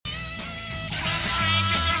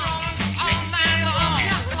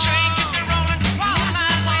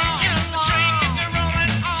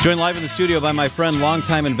Joined live in the studio by my friend,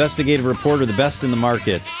 longtime investigative reporter, the best in the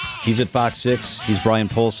market. He's at Fox 6. He's Brian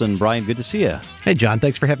Polcyn. Brian, good to see you. Hey, John.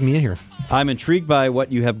 Thanks for having me in here. I'm intrigued by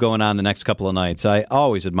what you have going on the next couple of nights. I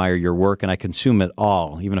always admire your work, and I consume it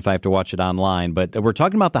all, even if I have to watch it online. But we're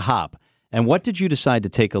talking about the hop. And what did you decide to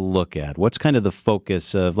take a look at? What's kind of the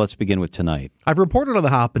focus of, let's begin with tonight? I've reported on the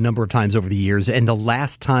hop a number of times over the years, and the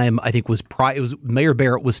last time I think was Mayor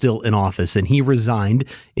Barrett was still in office, and he resigned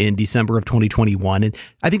in December of 2021. And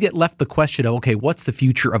I think it left the question of, okay, what's the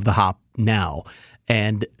future of the hop now?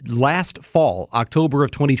 And last fall, October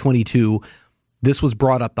of 2022, this was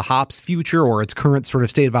brought up. The hop's future or its current sort of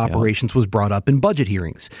state of operations was brought up in budget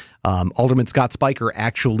hearings. Alderman Scott Spiker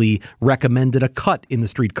actually recommended a cut in the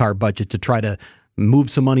streetcar budget to try to move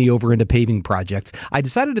some money over into paving projects. I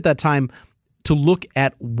decided at that time to look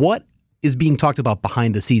at what is being talked about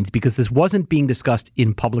behind the scenes, because this wasn't being discussed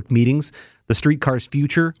in public meetings. The streetcar's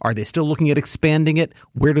future, are they still looking at expanding it?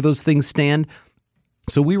 Where do those things stand?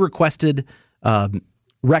 So we requested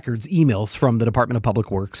records, emails from the Department of Public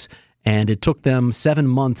Works, and it took them 7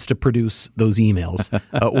 months to produce those emails,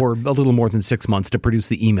 or a little more than 6 months to produce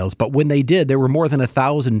the emails. But when they did, there were more than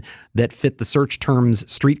 1,000 that fit the search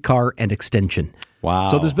terms streetcar and extension. Wow.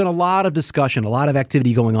 So there's been a lot of discussion, a lot of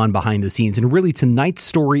activity going on behind the scenes. And really tonight's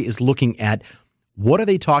story is looking at what are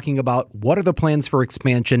they talking about, what are the plans for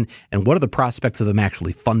expansion, and what are the prospects of them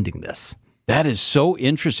actually funding this? That is so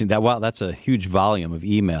interesting. That's a huge volume of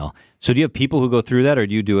email. So do you have people who go through that, or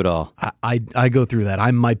do you do it all? I go through that.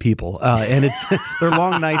 I'm my people. And they're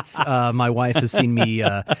long nights. My wife has seen me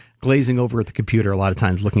glazing over at the computer a lot of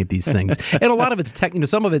times looking at these things. And a lot of it's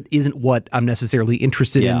some of it isn't what I'm necessarily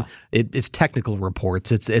interested in. It's technical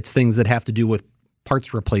reports. It's things that have to do with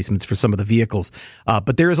parts replacements for some of the vehicles.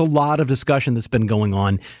 But there is a lot of discussion that's been going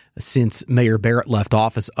on since Mayor Barrett left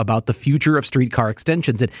office about the future of streetcar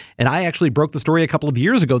extensions. And I actually broke the story a couple of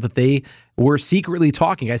years ago that they were secretly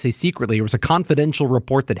talking. I say secretly. It was a confidential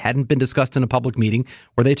report that hadn't been discussed in a public meeting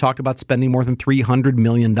where they talked about spending more than $300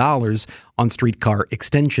 million on streetcar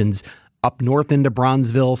extensions up north into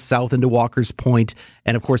Bronzeville, south into Walker's Point,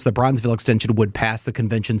 and of course the Bronzeville extension would pass the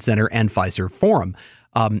Convention Center and Fiserv Forum.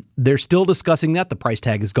 They're still discussing that. The price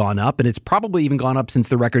tag has gone up, and it's probably even gone up since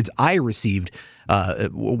the records I received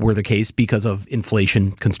were the case because of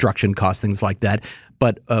inflation, construction costs, things like that.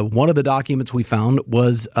 But one of the documents we found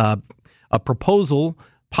was a proposal,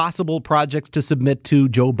 possible projects to submit to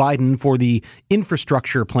Joe Biden for the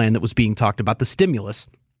infrastructure plan that was being talked about, the stimulus.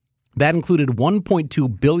 That included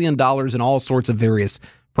 $1.2 billion in all sorts of various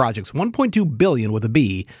projects. $1.2 billion with a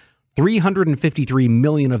B. $353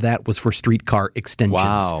 million of that was for streetcar extensions.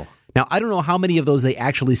 Wow. Now, I don't know how many of those they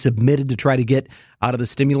actually submitted to try to get out of the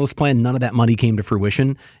stimulus plan. None of that money came to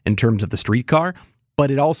fruition in terms of the streetcar, but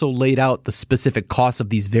it also laid out the specific costs of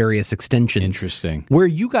these various extensions. Interesting. Where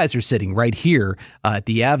you guys are sitting right here at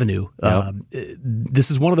the Avenue, this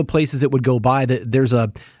is one of the places it would go by. There's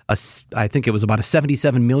I think it was about a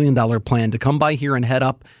 $77 million plan to come by here and head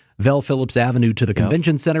up Vel Phillips Avenue to the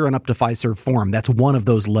Convention Center and up to Fiserv Forum. That's one of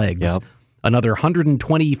those legs. Yep. Another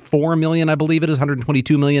 $124 million, I believe it is,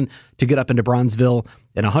 $122 million to get up into Bronzeville,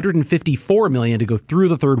 and $154 million to go through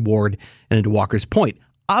the Third Ward and into Walker's Point.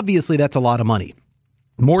 Obviously, that's a lot of money.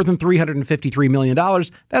 More than $353 million,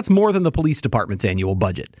 that's more than the police department's annual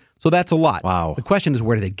budget. So that's a lot. Wow. The question is,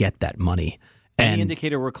 where do they get that money? Any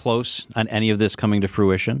indicator we're close on any of this coming to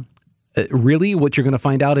fruition? Really, what you're going to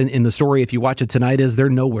find out in the story, if you watch it tonight, is they're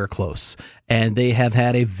nowhere close. And they have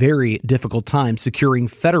had a very difficult time securing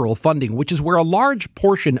federal funding, which is where a large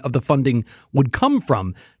portion of the funding would come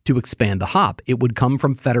from to expand the hop. It would come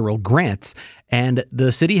from federal grants. And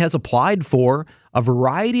the city has applied for a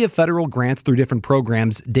variety of federal grants through different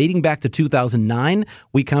programs dating back to 2009.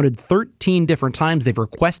 We counted 13 different times they've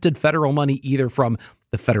requested federal money either from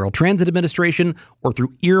the Federal Transit Administration or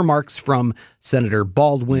through earmarks from Senator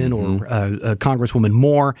Baldwin or Congresswoman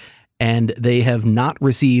Moore, and they have not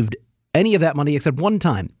received any of that money except one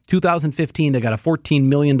time. 2015, they got a $14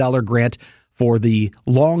 million grant for the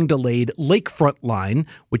long-delayed lakefront line,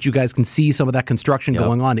 which you guys can see some of that construction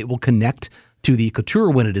going on. It will connect to the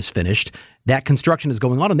Couture when it is finished. That construction is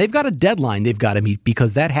going on, and they've got a deadline they've got to meet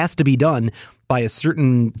because that has to be done by a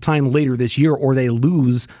certain time later this year, or they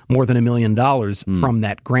lose more than $1 million from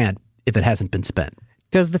that grant if it hasn't been spent.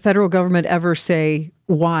 Does the federal government ever say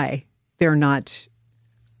why they're not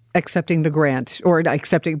accepting the grant or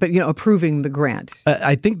accepting, but, approving the grant?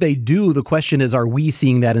 I think they do. The question is, are we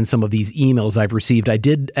seeing that in some of these emails I've received? I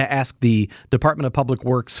did ask the Department of Public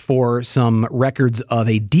Works for some records of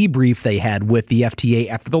a debrief they had with the FTA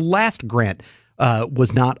after the last grant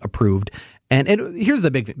was not approved. And here's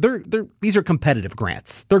the big thing. These are competitive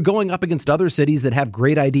grants. They're going up against other cities that have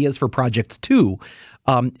great ideas for projects too.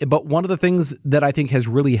 But one of the things that I think has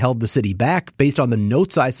really held the city back, based on the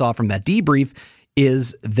notes I saw from that debrief,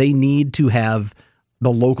 is they need to have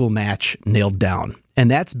the local match nailed down.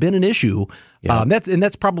 And that's been an issue. Yeah.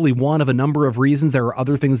 That's probably one of a number of reasons. There are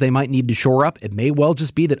other things they might need to shore up. It may well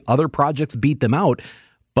just be that other projects beat them out.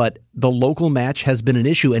 But the local match has been an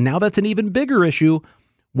issue. And now that's an even bigger issue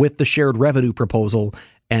with the shared revenue proposal,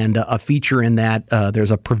 and a feature in that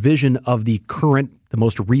there's a provision of the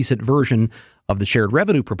most recent version of the shared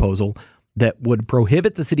revenue proposal that would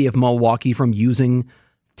prohibit the city of Milwaukee from using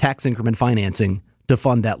tax increment financing to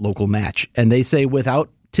fund that local match. And they say without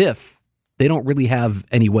TIF, they don't really have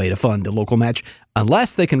any way to fund a local match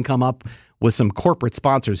unless they can come up with some corporate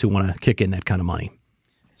sponsors who want to kick in that kind of money.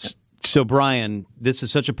 So, Brian, this is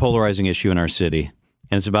such a polarizing issue in our city.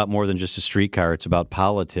 And it's about more than just a streetcar. It's about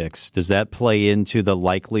politics. Does that play into the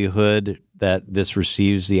likelihood that this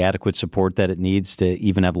receives the adequate support that it needs to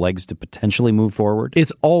even have legs to potentially move forward?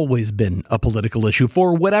 It's always been a political issue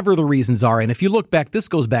for whatever the reasons are. And if you look back, this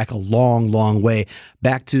goes back a long, long way,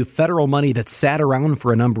 back to federal money that sat around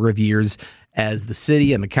for a number of years as the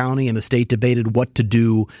city and the county and the state debated what to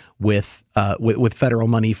do with federal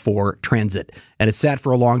money for transit. And it sat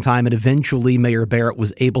for a long time, and eventually Mayor Barrett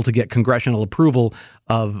was able to get congressional approval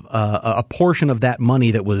of a portion of that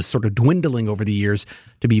money that was sort of dwindling over the years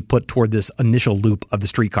to be put toward this initial loop of the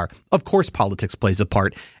streetcar. Of course, politics plays a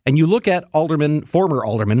part. And you look at former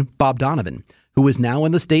Alderman Bob Donovan, who is now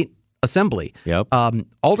in the state Assembly. Yep.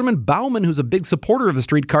 Alderman Bauman, who's a big supporter of the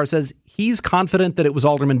streetcar, says he's confident that it was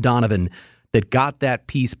Alderman Donovan that got that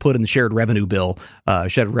piece put in the shared revenue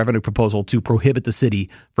proposal to prohibit the city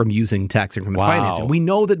from using tax increment financing. We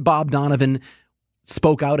know that Bob Donovan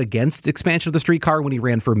spoke out against the expansion of the streetcar when he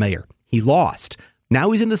ran for mayor. He lost.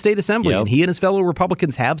 Now he's in the state assembly, and he and his fellow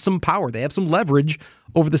Republicans have some power. They have some leverage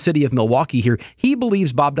over the city of Milwaukee here. He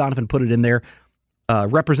believes Bob Donovan put it in there.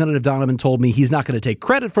 Representative Donovan told me he's not going to take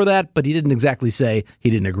credit for that, but he didn't exactly say he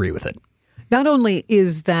didn't agree with it. Not only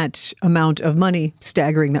is that amount of money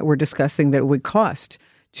staggering that we're discussing that it would cost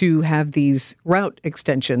to have these route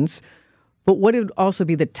extensions, but what would also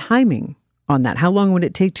be the timing on that? How long would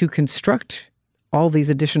it take to construct all these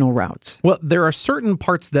additional routes? Well, there are certain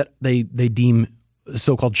parts that they deem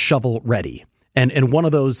so-called shovel ready. And one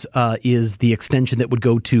of those is the extension that would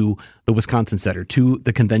go to the Wisconsin Center, to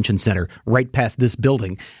the Convention Center, right past this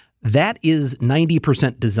building. That is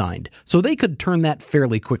 90% designed. So they could turn that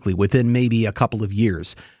fairly quickly within maybe a couple of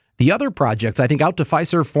years. The other projects, I think out to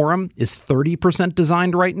Fiserv Forum is 30%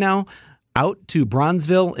 designed right now. Out to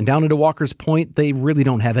Bronzeville and down into Walker's Point, they really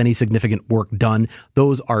don't have any significant work done.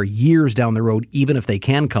 Those are years down the road, even if they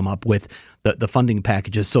can come up with the funding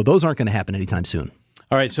packages. So those aren't going to happen anytime soon.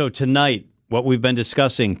 All right, so tonight, what we've been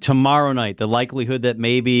discussing, tomorrow night, the likelihood that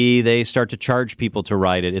maybe they start to charge people to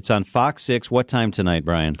ride it. It's on Fox 6. What time tonight,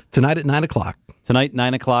 Brian? Tonight at 9 o'clock. Tonight,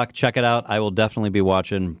 9 o'clock. Check it out. I will definitely be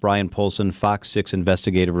watching. Brian Polcyn, Fox 6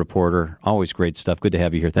 investigative reporter. Always great stuff. Good to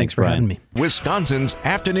have you here. Thanks for Brian. having me. Wisconsin's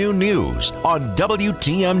afternoon news on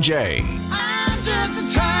WTMJ. I'm just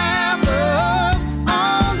a traveler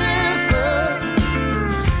on this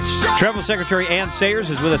earth. Travel Secretary Ann Sayers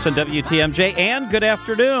is with us on WTMJ. Ann, good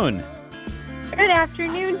afternoon. Good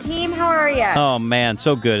afternoon, team. How are you? Oh, man,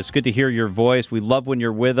 so good. It's good to hear your voice. We love when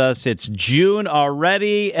you're with us. It's June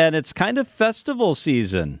already, and it's kind of festival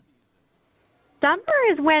season. Summer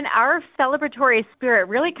is when our celebratory spirit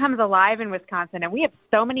really comes alive in Wisconsin, and we have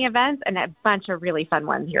so many events and a bunch of really fun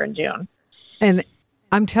ones here in June. And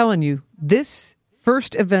I'm telling you, this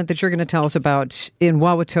first event that you're going to tell us about in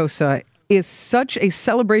Wauwatosa is such a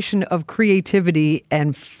celebration of creativity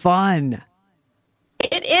and fun.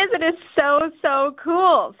 It is. It is so, so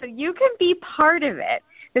cool. So you can be part of it.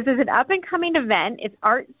 This is an up-and-coming event. It's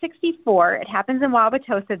Art 64. It happens in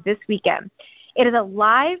Wauwatosa this weekend. It is a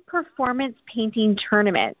live performance painting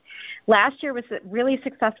tournament. Last year was a really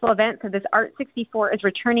successful event, so this Art 64 is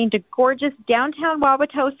returning to gorgeous downtown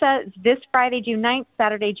Wauwatosa this Friday, June 9th,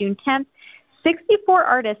 Saturday, June 10th. 64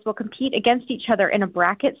 artists will compete against each other in a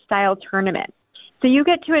bracket-style tournament. So you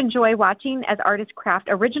get to enjoy watching as artists craft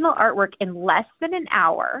original artwork in less than an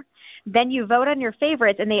hour. Then you vote on your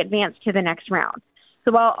favorites, and they advance to the next round.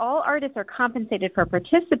 So while all artists are compensated for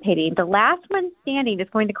participating, the last one standing is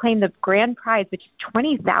going to claim the grand prize, which is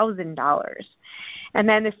 $20,000. And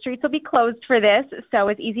then the streets will be closed for this, so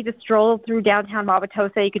it's easy to stroll through downtown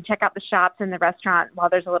Wauwatosa. You can check out the shops and the restaurant while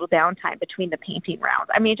there's a little downtime between the painting rounds.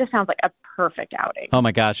 I mean, it just sounds like a perfect outing. Oh,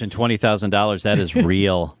 my gosh, and $20,000, that is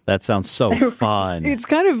real. That sounds so fun. It's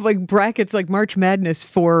kind of like brackets like March Madness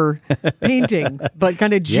for painting, but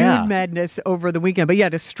kind of June Madness over the weekend. But yeah,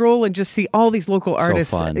 to stroll and just see all these local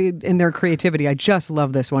artists in their creativity. I just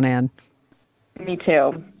love this one, Ann. Me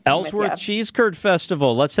too. Ellsworth Cheese Curd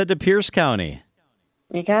Festival. Let's head to Pierce County.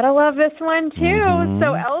 You gotta love this one, too.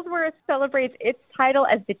 So Ellsworth celebrates its title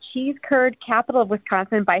as the cheese curd capital of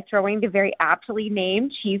Wisconsin by throwing the very aptly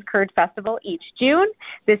named Cheese Curd Festival each June.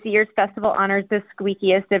 This year's festival honors the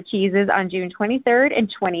squeakiest of cheeses on June 23rd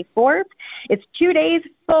and 24th. It's 2 days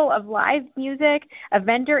full of live music, a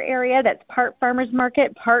vendor area that's part farmers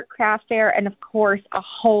market, part craft fair, and, of course, a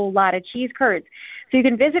whole lot of cheese curds. So you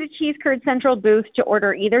can visit a Cheese Curd Central booth to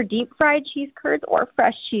order either deep-fried cheese curds or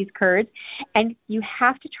fresh cheese curds. And you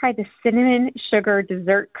have to try the cinnamon sugar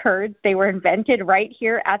dessert curds. They were invented right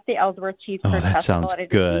here at the Ellsworth Cheese Curd Festival. That sounds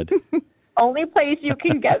good. Only place you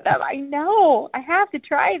can get them. I know. I have to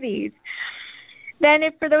try these. Then,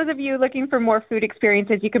 for those of you looking for more food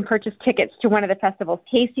experiences, you can purchase tickets to one of the festival's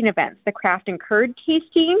tasting events. The Craft and Curd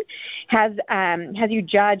Tasting has you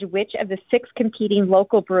judge which of the 6 competing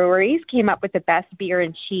local breweries came up with the best beer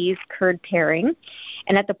and cheese curd pairing.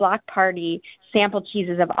 And at the block party, sample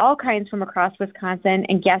cheeses of all kinds from across Wisconsin,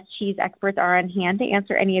 and guest cheese experts are on hand to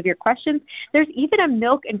answer any of your questions. There's even a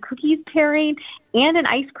milk and cookies pairing and an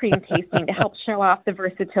ice cream tasting to help show off the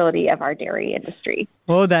versality of our dairy industry.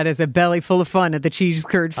 Oh, that is a belly full of fun at the Cheese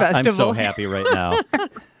Curd Festival. I'm so happy right now.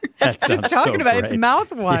 Just talking about it's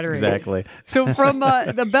mouth-watering. Exactly. So from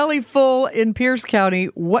the Belly Full in Pierce County,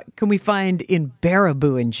 what can we find in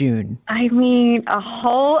Baraboo in June? I mean, a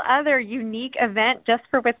whole other unique event just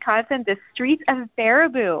for Wisconsin. The streets of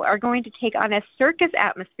Baraboo are going to take on a circus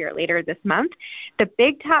atmosphere later this month. The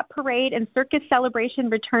Big Top Parade and Circus Celebration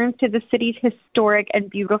returns to the city's historic and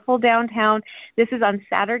beautiful downtown. This is on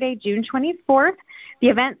Saturday, June 24th. The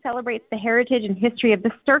event celebrates the heritage and history of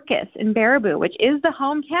the circus in Baraboo, which is the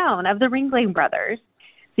hometown of the Ringling Brothers.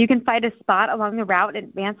 So you can find a spot along the route in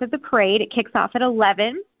advance of the parade. It kicks off at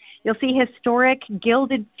 11. You'll see historic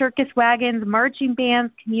gilded circus wagons, marching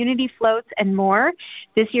bands, community floats, and more.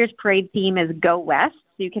 This year's parade theme is Go West.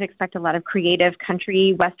 So you can expect a lot of creative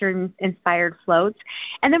country, Western-inspired floats.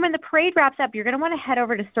 And then when the parade wraps up, you're going to want to head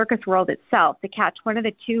over to Circus World itself to catch one of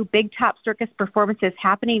the 2 Big Top Circus performances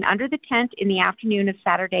happening under the tent in the afternoon of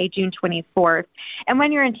Saturday, June 24th. And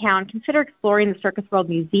when you're in town, consider exploring the Circus World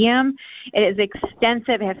Museum. It is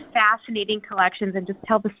extensive, it has fascinating collections, and just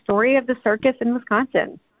tell the story of the circus in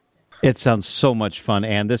Wisconsin. It sounds so much fun,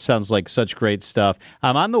 and this sounds like such great stuff.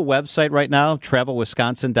 I'm on the website right now,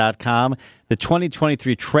 travelwisconsin.com. The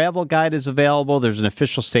 2023 travel guide is available. There's an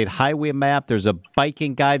official state highway map. There's a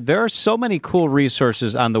biking guide. There are so many cool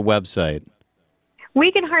resources on the website.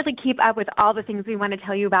 We can hardly keep up with all the things we want to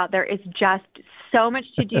tell you about. There is just so much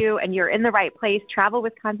to do, and you're in the right place.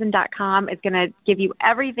 TravelWisconsin.com is going to give you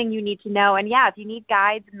everything you need to know. And, yeah, if you need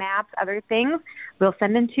guides, maps, other things, we'll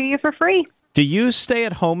send them to you for free. Do you stay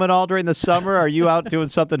at home at all during the summer? Or are you out doing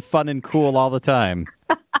something fun and cool all the time?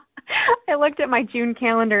 I looked at my June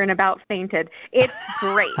calendar and about fainted. It's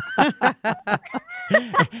great.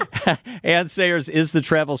 Ann Sayers is the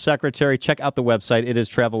travel secretary. Check out the website. It is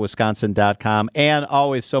travelwisconsin.com. Ann,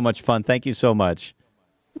 always so much fun. Thank you so much.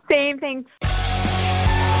 Same, thanks.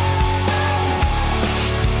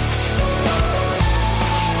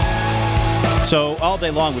 So all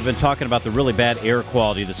day long, we've been talking about the really bad air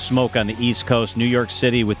quality, the smoke on the East Coast, New York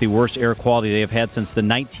City with the worst air quality they have had since the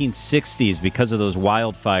 1960s because of those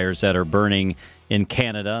wildfires that are burning in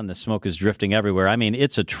Canada, and the smoke is drifting everywhere. I mean,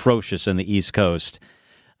 it's atrocious in the East Coast.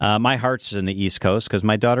 My heart's in the East Coast because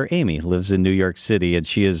my daughter Aimee lives in New York City, and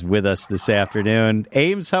she is with us this afternoon.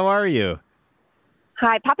 Ames, how are you?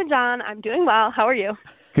 Hi, Papa John. I'm doing well. How are you?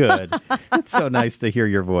 Good. It's so nice to hear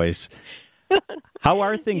your voice. How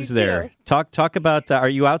are things there? Talk about, are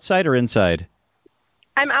you outside or inside?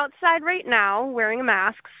 I'm outside right now wearing a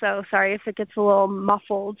mask, so sorry if it gets a little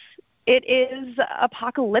muffled. It is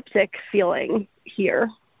apocalyptic feeling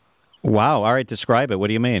here. Wow. All right, describe it. What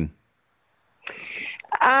do you mean?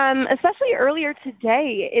 Especially earlier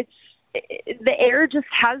today, the air just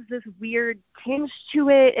has this weird tinge to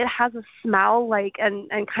it. It has a smell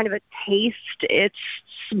and kind of a taste. It's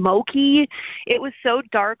smoky. It was so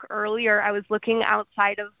dark earlier. I was looking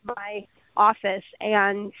outside of my office,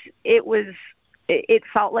 and it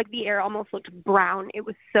felt like the air almost looked brown. It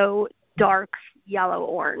was so dark,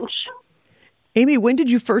 yellow-orange. Aimee, when did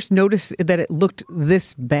you first notice that it looked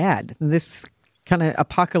this bad, this kind of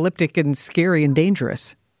apocalyptic and scary and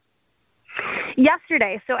dangerous?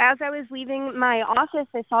 Yesterday. So as I was leaving my office,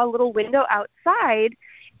 I saw a little window outside,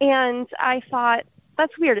 and I thought,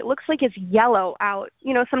 that's weird. It looks like it's yellow out.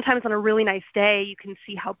 You know, sometimes on a really nice day, you can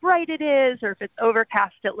see how bright it is, or if it's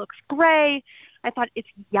overcast, it looks gray. I thought, it's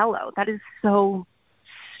yellow. That is so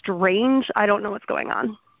strange. I don't know what's going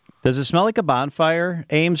on. Does it smell like a bonfire,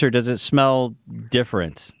 Ames, or does it smell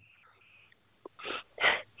different?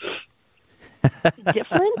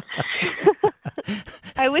 Different?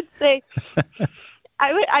 I would say,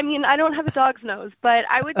 I mean, I don't have a dog's nose, but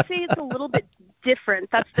I would say it's a little bit different.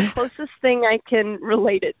 That's the closest thing I can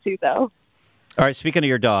relate it to, though. All right, speaking of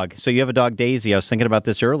your dog, so you have a dog, Daisy. I was thinking about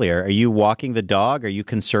this earlier. Are you walking the dog? Are you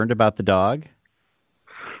concerned about the dog?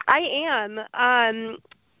 I am.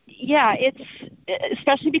 Yeah, it's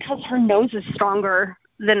especially because her nose is stronger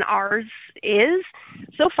than ours is.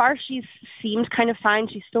 So far, she's seemed kind of fine.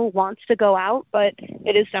 She still wants to go out, but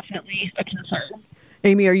it is definitely a concern.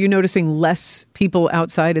 Aimee, are you noticing less people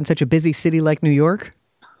outside in such a busy city like New York?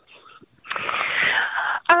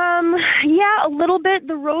 Yeah, a little bit.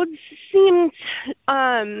 The roads seemed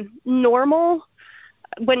normal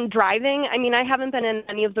when driving. I mean, I haven't been in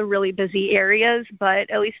any of the really busy areas, but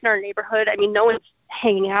at least in our neighborhood, I mean, no one's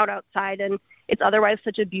hanging out outside, and it's otherwise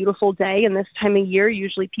such a beautiful day, and this time of year,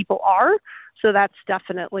 usually people are, so that's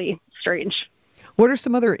definitely strange. What are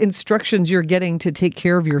some other instructions you're getting to take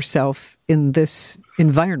care of yourself in this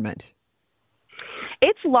environment?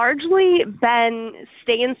 It's largely been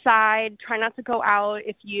stay inside, try not to go out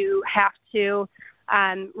if you have to.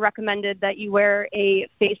 Recommended that you wear a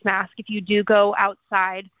face mask if you do go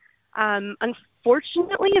outside.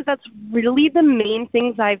 Unfortunately, that's really the main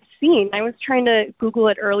things I've seen. I was trying to Google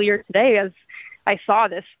it earlier today as I saw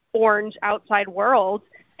this orange outside world,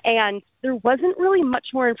 and there wasn't really much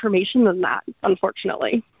more information than that,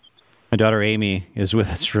 unfortunately. My daughter Aimee is with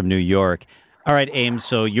us from New York. All right, Ames,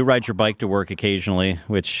 so you ride your bike to work occasionally,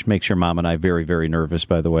 which makes your mom and I very, very nervous,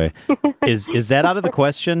 by the way. Is that out of the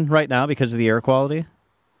question right now because of the air quality?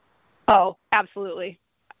 Oh, absolutely.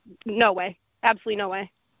 No way. Absolutely no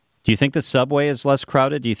way. Do you think the subway is less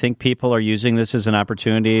crowded? Do you think people are using this as an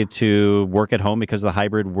opportunity to work at home because of the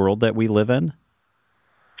hybrid world that we live in?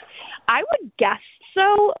 I would guess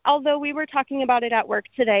so, although we were talking about it at work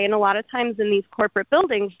today, and a lot of times in these corporate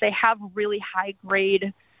buildings, they have really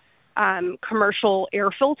high-grade commercial air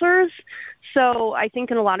filters. So I think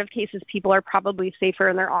in a lot of cases, people are probably safer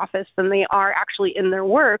in their office than they are actually in their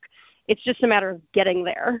work. It's just a matter of getting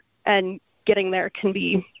there, and getting there can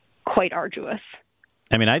be quite arduous.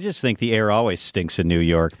 I mean, I just think the air always stinks in New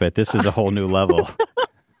York, but this is a whole new level.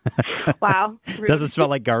 Wow. Does it smell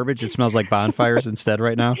like garbage? It smells like bonfires instead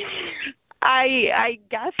right now? I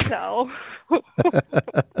guess so.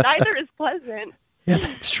 Neither is pleasant. Yeah,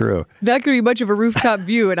 that's true. That could be much of a rooftop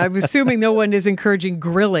view, and I'm assuming no one is encouraging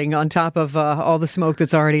grilling on top of all the smoke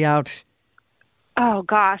that's already out. Oh,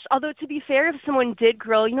 gosh. Although, to be fair, if someone did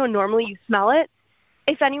grill, you know, normally you smell it.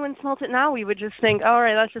 If anyone smelt it now, we would just think, all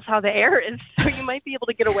right, that's just how the air is. So you might be able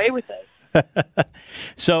to get away with it.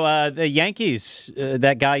 So the Yankees,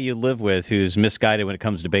 that guy you live with who's misguided when it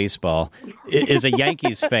comes to baseball, is a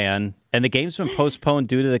Yankees fan, and the game's been postponed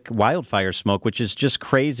due to the wildfire smoke, which is just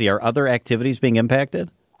crazy. Are other activities being impacted?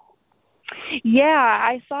 Yeah,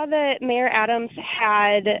 I saw that Mayor Adams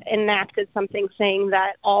had enacted something saying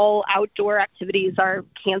that all outdoor activities are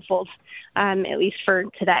canceled, at least for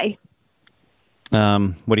today.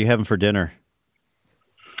 What are you having for dinner?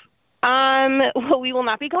 Well, we will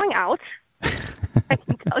not be going out. I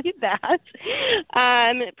can tell you that.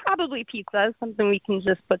 Probably pizza, something we can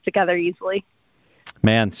just put together easily.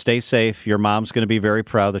 Man, stay safe. Your mom's going to be very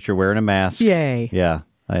proud that you're wearing a mask. Yay. Yeah.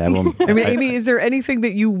 I will. I mean, Aimee, is there anything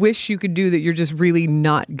that you wish you could do that you're just really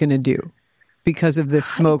not going to do because of this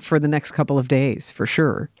smoke for the next couple of days, for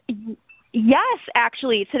sure? Yes,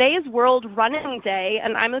 actually. Today is World Running Day,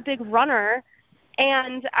 and I'm a big runner.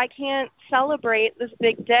 And I can't celebrate this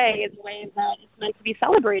big day in the way that it's meant to be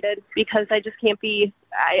celebrated because I just can't be,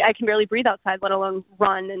 I can barely breathe outside, let alone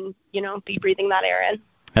run and, you know, be breathing that air in.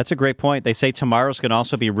 That's a great point. They say tomorrow's going to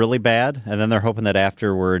also be really bad, and then they're hoping that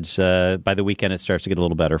afterwards, by the weekend, it starts to get a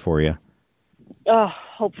little better for you. Oh,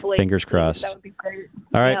 hopefully. Fingers crossed. That would be great.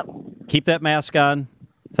 All right. Yep. Keep that mask on.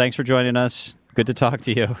 Thanks for joining us. Good to talk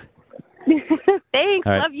to you. Thanks.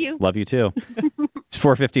 All right. Love you. Love you too. It's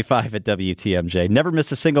 4:55 at WTMJ. Never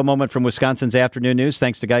miss a single moment from Wisconsin's afternoon news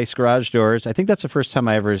thanks to Geist Garage Doors. I think that's the first time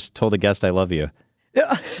I ever told a guest I love you.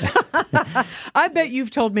 I bet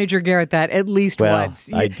you've told Major Garrett that at least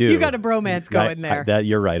once. I do. You got a bromance going there.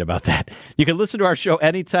 You're right about that. You can listen to our show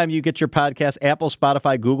anytime you get your podcast, Apple,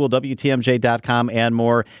 Spotify, Google, WTMJ.com, and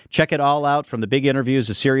more. Check it all out, from the big interviews,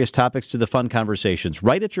 the serious topics, to the fun conversations,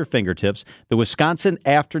 right at your fingertips. The Wisconsin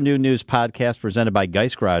Afternoon News Podcast, presented by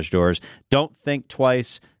Geis Garage Doors. Don't think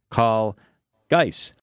twice. Call Geis.